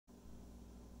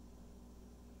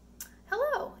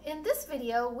In this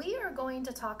video, we are going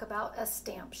to talk about a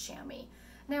stamp chamois.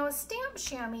 Now, a stamp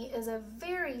chamois is a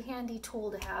very handy tool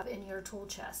to have in your tool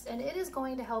chest, and it is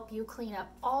going to help you clean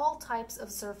up all types of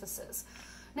surfaces.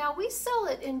 Now, we sell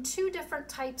it in two different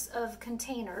types of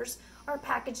containers or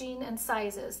packaging and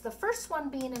sizes. The first one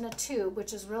being in a tube,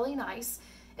 which is really nice.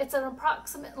 It's an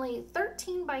approximately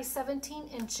 13 by 17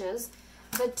 inches.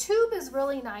 The tube is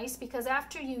really nice because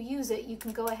after you use it, you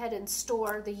can go ahead and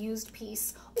store the used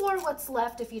piece or what's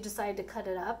left if you decide to cut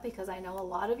it up, because I know a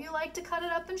lot of you like to cut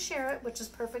it up and share it, which is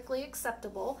perfectly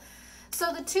acceptable.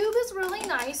 So the tube is really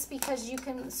nice because you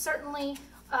can certainly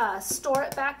store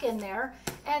it back in there.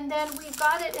 And then we've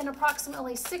got it in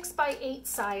approximately 6 by 8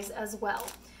 size as well.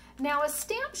 Now, a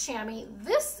stamp chamois,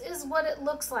 this is what it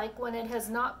looks like when it has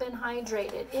not been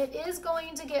hydrated. It is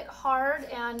going to get hard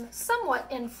and somewhat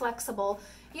inflexible.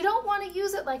 You don't want to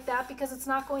use it like that because it's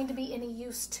not going to be any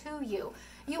use to you.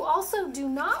 You also do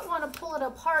not want to pull it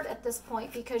apart at this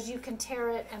point because you can tear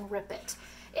it and rip it.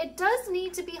 It does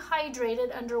need to be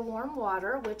hydrated under warm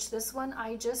water, which this one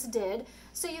I just did,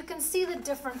 so you can see the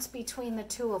difference between the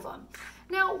two of them.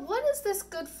 Now, what is this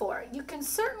good for? You can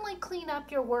certainly clean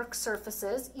up your work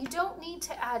surfaces. You don't need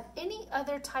to add any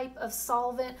other type of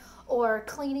solvent or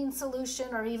cleaning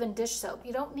solution or even dish soap.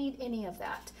 You don't need any of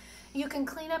that. You can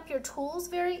clean up your tools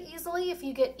very easily if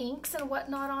you get inks and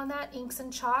whatnot on that, inks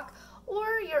and chalk,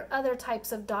 or your other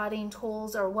types of dotting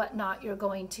tools or whatnot you're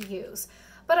going to use.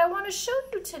 But I want to show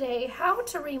you today how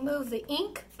to remove the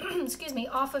ink excuse me,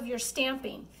 off of your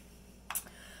stamping.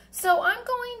 So I'm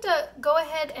going to go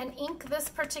ahead and ink this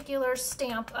particular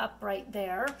stamp up right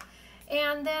there.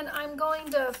 And then I'm going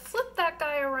to flip that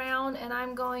guy around and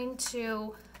I'm going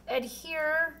to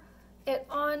adhere it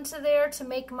onto there to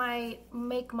make my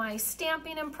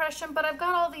stamping impression. But I've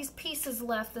got all these pieces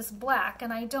left, this black,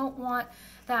 and I don't want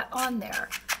that on there.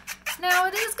 Now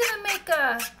it is going to make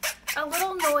a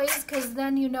little noise because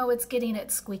then you know it's getting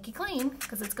it squeaky clean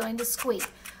because it's going to squeak.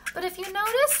 But if you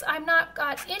notice, I've not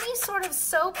got any sort of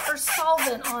soap or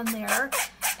solvent on there,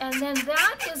 and then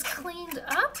that is cleaned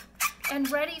up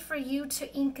and ready for you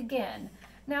to ink again.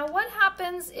 Now, what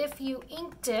happens if you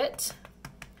inked it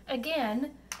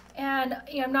again and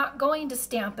you're not going to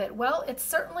stamp it? Well, it's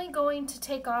certainly going to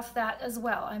take off that as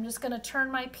well. I'm just going to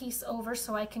turn my piece over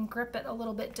so I can grip it a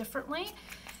little bit differently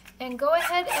and go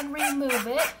ahead and remove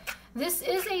it. This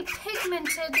is a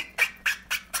pigmented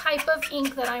type of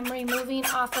ink that I'm removing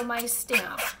off of my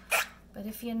stamp. But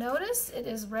if you notice, it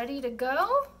is ready to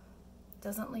go.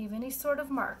 Doesn't leave any sort of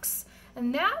marks.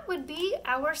 And that would be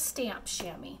our stamp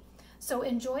chamois. So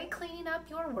enjoy cleaning up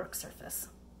your work surface.